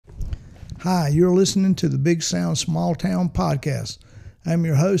Hi, you're listening to the Big Sound Small Town Podcast. I'm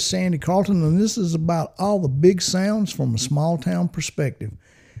your host, Sandy Carlton, and this is about all the big sounds from a small town perspective.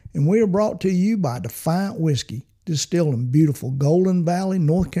 And we are brought to you by Defiant Whiskey, distilled in beautiful Golden Valley,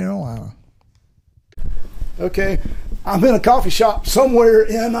 North Carolina. Okay, I'm in a coffee shop somewhere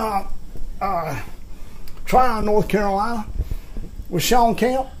in Tryon, North Carolina with Shawn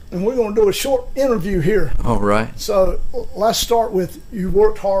Camp, and we're going to do a short interview here. All right. So let's start with, you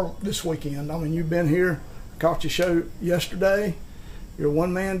worked hard this weekend. I mean, you've been here, caught your show yesterday. You're a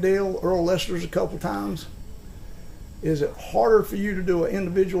one-man deal. Earl Leicester's a couple times. Is it harder for you to do an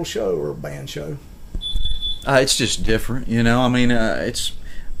individual show or a band show? It's just different, you know. I mean, it's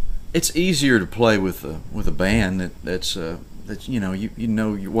easier to play with a band that's you know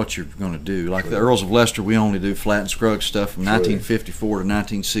what you're going to do. Like the Earls of Leicester, we only do Flat and Scruggs stuff from 1954 to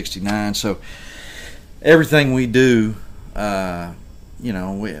 1969. So everything we do, you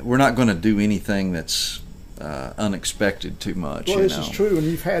know, we're not going to do anything that's unexpected too much. Well, this is true, and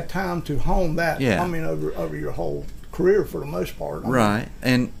you've had time to hone that. Yeah. I mean, over your whole career for the most part. Right,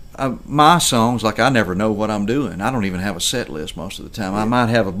 and my songs, like, I never know what I'm doing. I don't even have a set list most of the time. I might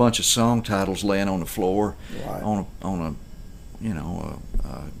have a bunch of song titles laying on the floor, on a you know,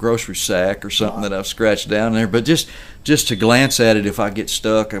 a grocery sack or something that I've scratched down there. But just to glance at it, if I get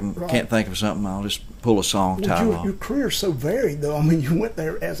stuck, I can't think of something, I'll just pull a song title off. Your career's so varied, though. I mean, you went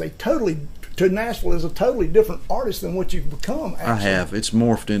there to Nashville as a totally different artist than what you've become. Actually. I have. It's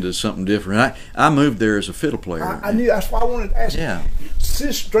morphed into something different. I moved there as a fiddle player. I knew. That's why I wanted to ask you.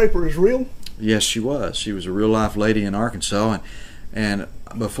 Sis Draper is real? Yes, she was. She was a real-life lady in Arkansas. And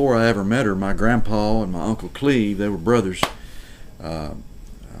before I ever met her, my grandpa and my Uncle Cleve, they were brothers.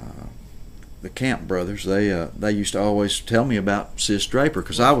 The Camp brothers, they used to always tell me about Sis Draper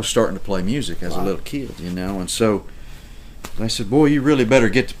because I was starting to play music as a little kid, you know, and so they said, boy, you really better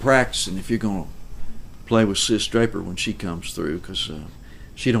get to practicing if you're going to play with Sis Draper when she comes through, because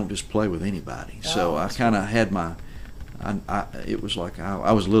she don't just play with anybody. So I kind of had my, it was like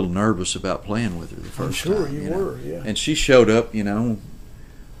I was a little nervous about playing with her the first time. I'm sure you were, yeah. And she showed up, you know,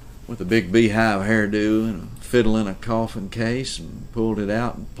 with a big beehive hairdo and a fiddle in a coffin case, and pulled it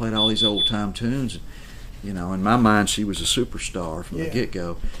out and played all these old time tunes. You know, in my mind, she was a superstar from the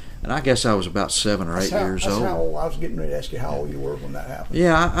get-go. And I guess I was about 7 or 8 years old. How old. I was getting ready to ask you how old you were when that happened.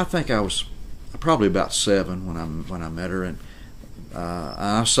 Yeah, I think I was probably about 7 when I met her, and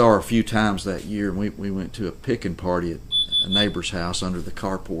I saw her a few times that year. And we went to a picking party at a neighbor's house under the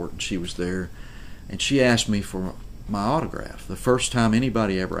carport, and she was there, and she asked me for my autograph. The first time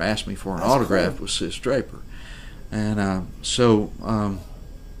anybody ever asked me for an autograph was Sis Draper. And so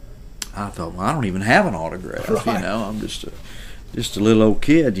I thought, well, I don't even have an autograph, you know. I'm just a little old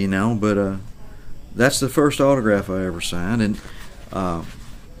kid, you know. But that's the first autograph I ever signed. And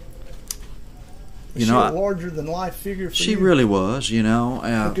you know, a larger than life figure for you? She really was, you know.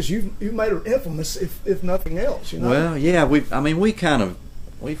 Because you made her infamous, if nothing else, you know. Well, yeah, we've kind of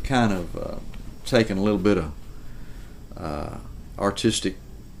taken a little bit of artistic,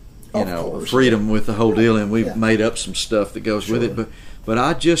 you know, freedom with the whole deal, and we've made up some stuff that goes with it. But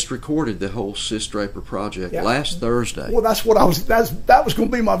I just recorded the whole Sis Draper project last Thursday. Well, that's what I was. That was going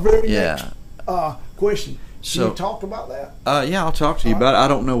to be my very next question. Can you talk about that? Yeah, I'll talk to you about it. I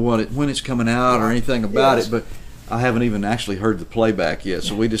don't know when it's coming out or anything about it, but I haven't even actually heard the playback yet.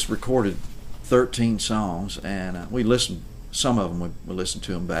 So we just recorded 13 songs, and we listened. Some of them we listened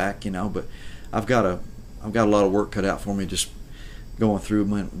to them back, you know. But I've got a lot of work cut out for me, just going through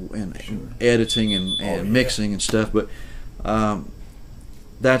them and editing and mixing and stuff. But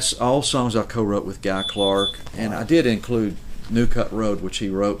that's all songs I co-wrote with Guy Clark, and I did include New Cut Road, which he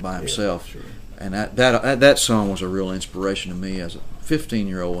wrote by himself. And that song was a real inspiration to me as a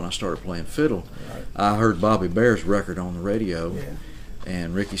 15-year-old when I started playing fiddle. I heard Bobby Bear's record on the radio,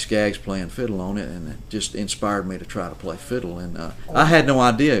 and Ricky Skaggs playing fiddle on it, and it just inspired me to try to play fiddle. And I had no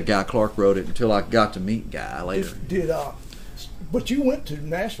idea Guy Clark wrote it until I got to meet Guy later. But you went to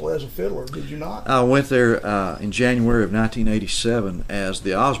Nashville as a fiddler, did you not? I went there in January of 1987 as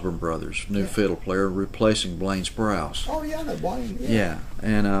the Osborne Brothers' new fiddle player, replacing Blaine Sprouse. Oh, yeah, I know Blaine. Yeah,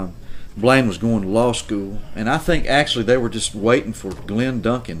 and Blaine was going to law school, and I think actually they were just waiting for Glenn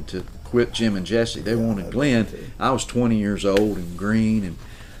Duncan to quit Jim and Jesse. They wanted Glenn. I was 20 years old and green, and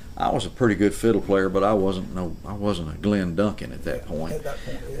I was a pretty good fiddle player, but I wasn't a Glenn Duncan at that point. At that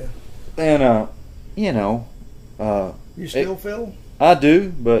point, And you know, you still fiddle? I do,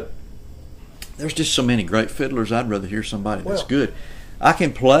 but there's just so many great fiddlers. I'd rather hear somebody that's good. I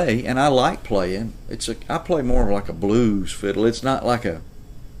can play, and I like playing. I play more like a blues fiddle. It's not like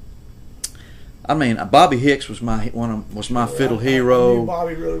I mean, Bobby Hicks was my fiddle hero. I knew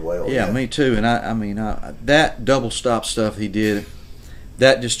Bobby really well. Yeah, me too. And I mean, that double stop stuff he did,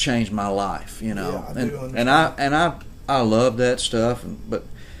 that just changed my life. You know, I love that stuff. But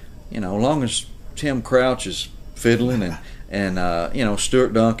you know, as long as Tim Crouch is fiddling and you know,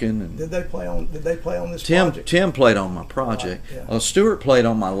 Stuart Duncan and did they play on this project? Tim played on my project. Right, yeah. Stuart played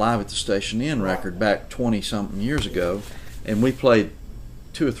on my Live at the Station Inn record back 20-something years ago, and we played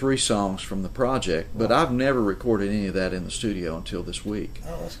 2 or 3 songs from the project, but I've never recorded any of that in the studio until this week.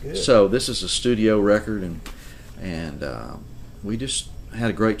 Oh, that's good. So this is a studio record, and we just had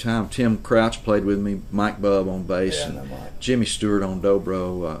a great time. Tim Crouch played with me, Mike Bubb on bass, and Jimmy Stewart on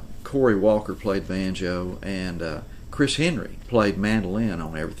dobro, Corey Walker played banjo, and Chris Henry played mandolin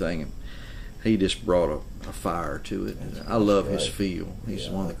on everything, and he just brought a fire to it. I love his feel. He's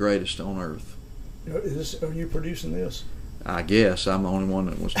one of the greatest on earth. Are you producing this? I guess I'm the only one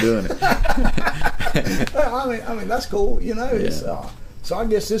that was doing it. I mean that's cool. You know, it's, so I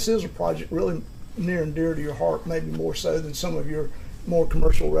guess this is a project really near and dear to your heart, maybe more so than some of your more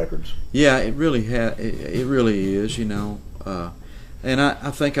commercial records. Yeah, it really it really is. You know, and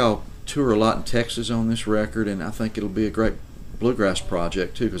I think I'll tour a lot in Texas on this record, and I think it'll be a great bluegrass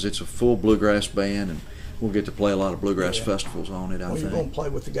project too, because it's a full bluegrass band, and we'll get to play a lot of bluegrass festivals on it. I think. You're going to play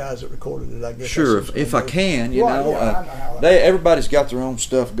with the guys that recorded it, I guess. Sure, if I can, you know. I know everybody's got their own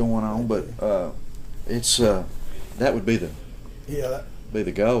stuff going on, but it's that would be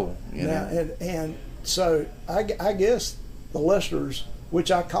the goal. You know? And so I guess the Leicesters, which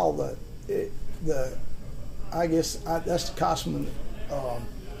I call that's the Cosman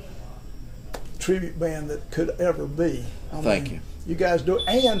tribute band that could ever be. Thank you. You guys do it,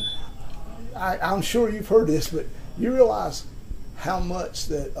 and I'm sure you've heard this, but you realize how much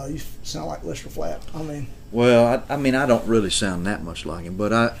that you sound like Lester Flatt. I mean, well, I mean, I don't really sound that much like him,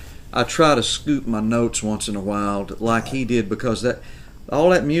 but I try to scoop my notes once in a while, like he did, because all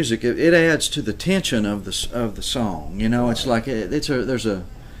that music it adds to the tension of the song. You know, it's like there's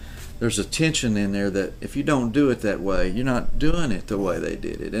a tension in there that if you don't do it that way, you're not doing it the way they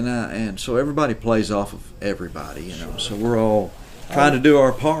did it, and so everybody plays off of everybody. You know, so we're all trying to do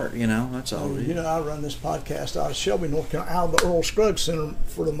our part, you know. That's all. You know, I run this podcast out of Shelby, North Carolina, out of the Earl Scruggs Center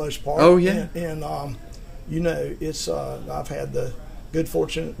for the most part. Oh yeah. And you know, it's I've had the good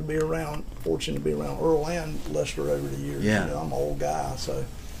fortune to be around Earl and Leicester over the years. Yeah. You know, I'm an old guy, so.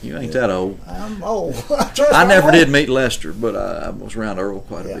 You ain't that old. I'm old. I never did meet Leicester, but I was around Earl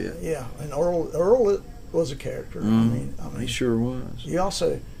quite a bit. Yeah, and Earl was a character. I mean, he sure was. You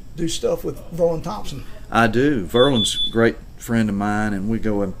also do stuff with Verlin Thompson. I do. Verlin's a great friend of mine, and we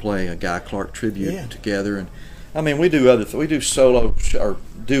go and play a Guy Clark tribute together. And I mean, we do we do solo or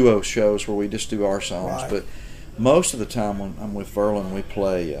duo shows where we just do our songs, but most of the time when I'm with Verlin, we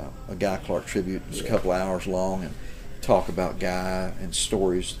play a Guy Clark tribute. It's a couple hours long, and talk about Guy and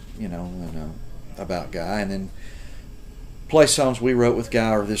stories, you know, and about Guy, and then play songs we wrote with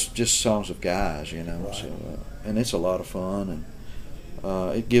Guy, or just songs of Guy's, you know. So, and it's a lot of fun,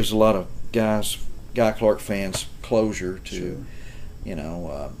 and it gives a lot of Guy Clark fans closure to, you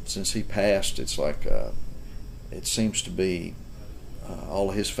know, since he passed, it's like it seems to be all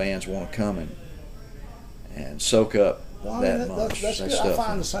of his fans want to come and soak up that much. That's good. I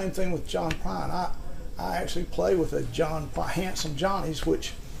find the same thing with John Prine. I actually play with a John Prine, Handsome Johnny's,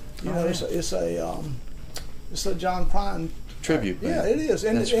 which you know it's a John Prine tribute band. Yeah, it is,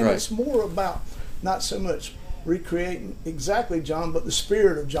 and That's it's more about not so much recreating exactly John, but the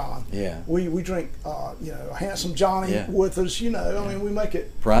spirit of John. Yeah, we drink you know, Handsome Johnny with us. You know, I mean, we make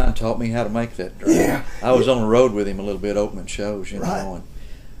it. Brian taught me how to make that drink. Yeah, I was on the road with him a little bit opening shows, you know,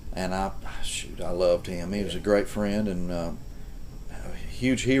 and I loved him. He was a great friend and a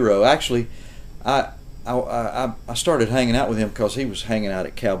huge hero. Actually, I started hanging out with him because he was hanging out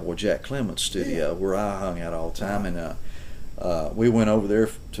at Cowboy Jack Clement's studio where I hung out all the time, and we went over there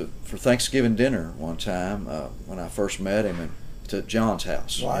for Thanksgiving dinner one time when I first met him, and to John's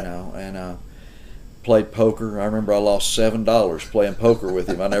house, you know, and played poker. I remember I lost $7 playing poker with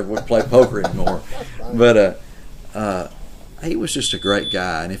him. I never would play poker anymore, but he was just a great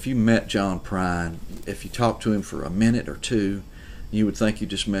guy. And if you met John Prine, if you talked to him for a minute or two, you would think you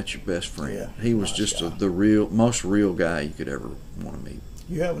just met your best friend. Yeah, he was just the most real guy you could ever want to meet.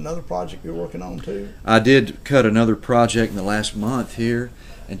 You have another project you're working on too? I did cut another project in the last month here,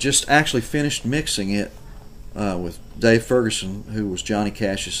 and just actually finished mixing it with Dave Ferguson, who was Johnny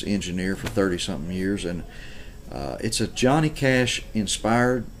Cash's engineer for 30-something years, and it's a Johnny Cash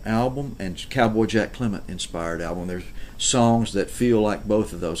inspired album and Cowboy Jack Clement inspired album. There's songs that feel like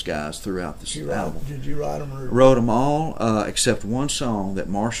both of those guys throughout this album. Did you write them? Wrote them all except one song that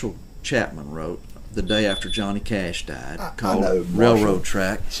Marshall Chapman wrote, the day after Johnny Cash died, I called know Railroad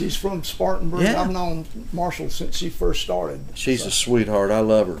Track. She's from Spartanburg. Yeah. I've known Marshall since she first started. She's a sweetheart. I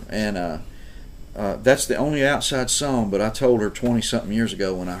love her. And that's the only outside song, but I told her 20-something years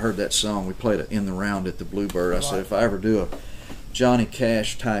ago when I heard that song, we played it in the round at the Bluebird. I said, if I ever do a Johnny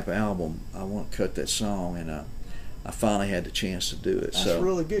Cash type album, I want to cut that song, and I finally had the chance to do it. That's so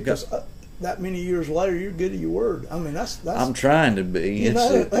really good, because that many years later, you're good at your word. I mean, that's I'm trying to be.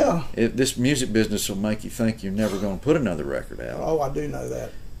 Yeah. This music business will make you think you're never going to put another record out. Oh, I do know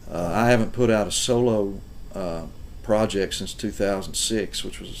that. I haven't put out a solo project since 2006,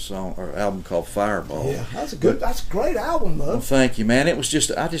 which was a song or album called Fireball. Yeah, that's a great album, though. Well, thank you, man. It was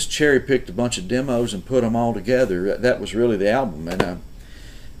just I just cherry picked a bunch of demos and put them all together. That was really the album, and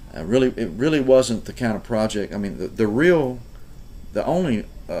it really wasn't the kind of project. I mean, the only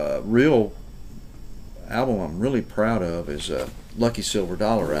real album I'm really proud of is Lucky Silver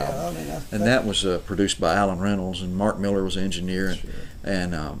Dollar album, I mean, and that was produced by Alan Reynolds, and Mark Miller was the engineer, sure.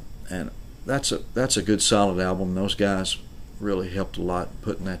 and that's a good solid album. Those guys really helped a lot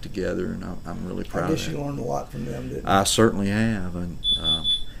putting that together, and I'm really proud of it. I guess you learned a lot from them, didn't you? I certainly have, and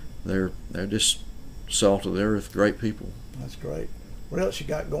they're just salt of the earth, great people. That's great. What else you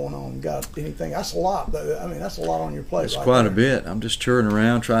got going on? Got anything? That's a lot, though. I mean, that's a lot on your plate. It's right quite there. a bit. I'm just touring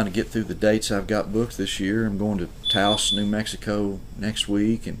around trying to get through the dates I've got booked this year. I'm going to Taos, New Mexico next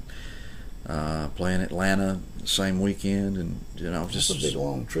week, and playing Atlanta the same weekend, and just a big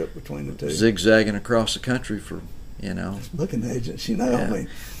long trip between the two. Zigzagging across the country for booking agents, I mean,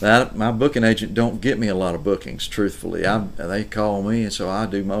 my booking agent don't get me a lot of bookings, truthfully. They call me, and so I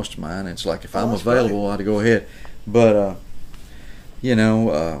do most of mine. It's like if I'm available, I'd go ahead, but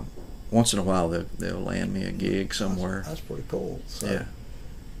once in a while they'll land me a gig somewhere. That's pretty cool. So, yeah.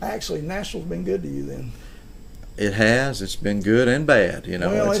 Actually, Nashville's been good to you then. It has. It's been good and bad.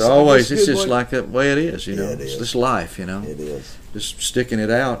 Well, it's just like that way it is. Yeah, it it's is. this life. It is. Just sticking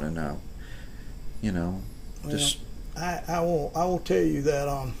it out, and just. I will tell you that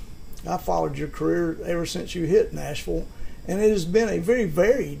I followed your career ever since you hit Nashville, and it has been a very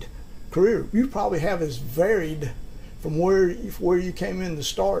varied career. You probably have as varied from where you came in to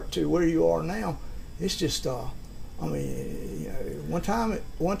start to where you are now. It's just I mean, one time it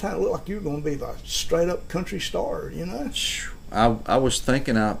looked like you were going to be the straight up country star. I was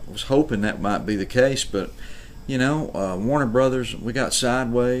thinking, I was hoping that might be the case, but Warner Brothers, we got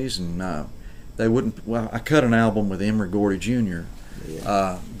sideways, and they wouldn't. Well, I cut an album with Emory Gordy Jr.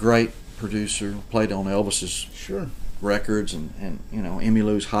 Yeah. Great producer, played on Elvis's records, and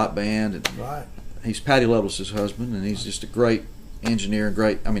Emmylou's Hot Band, and right. He's Patti Loveless's husband, and he's just a great engineer,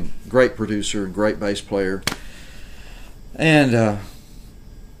 great producer, and great bass player. And I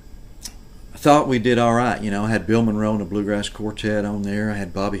thought we did all right. I had Bill Monroe and the Bluegrass Quartet on there. I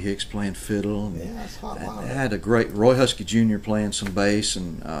had Bobby Hicks playing fiddle. And yeah, that's hot. I had a great Roy Husky Jr. playing some bass,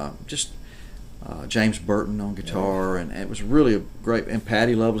 and James Burton on guitar, and it was really a great. And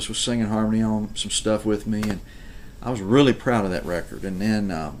Patti Loveless was singing harmony on some stuff with me, and I was really proud of that record. And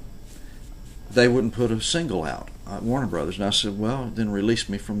then they wouldn't put a single out at Warner Brothers, and I said, well, then release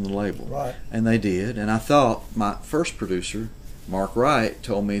me from the label. Right. And they did, and I thought my first producer, Mark Wright,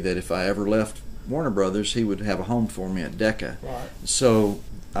 told me that if I ever left Warner Brothers, he would have a home for me at Decca. Right. So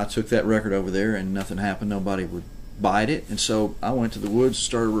I took that record over there, and nothing happened. Nobody would bite it, and so I went to the woods and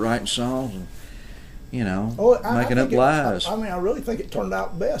started writing songs, and making up lies. I really think it turned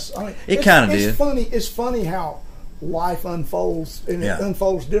out best. I mean, it kind of did. It's funny how life unfolds, and it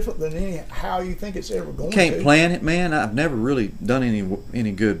unfolds different than how you think it's ever going to. Can't plan it, man. I've never really done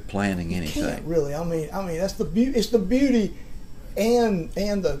any good planning anything. Can't really. I mean that's the beauty. It's the beauty, and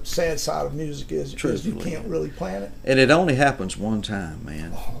the sad side of music is you can't really plan it. And it only happens one time,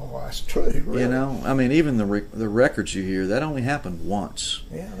 man. Oh, that's true. Really. I mean, even the records you hear, that only happened once.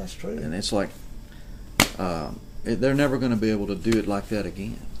 Yeah, that's true. And it's like they're never going to be able to do it like that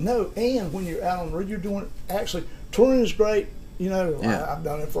again. No, and when you're out on the road, you're doing it. Actually, touring is great. I've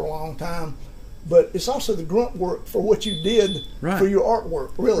done it for a long time, but it's also the grunt work for what you did for your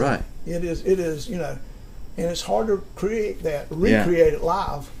artwork. Really, right? It is. And it's hard to recreate it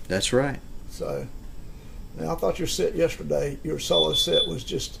live. That's right. So, I thought your set yesterday, your solo set, was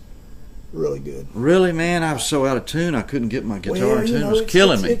just really good. Really, man, I was so out of tune, I couldn't get my guitar in tune. It was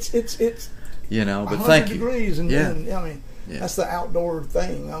killing me. It's but thank you. Degrees, and that's the outdoor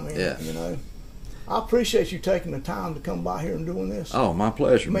thing. I appreciate you taking the time to come by here and doing this. Oh, my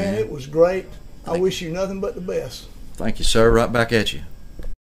pleasure, man. It was great. I wish you nothing but the best. Thank you, sir. Right back at you.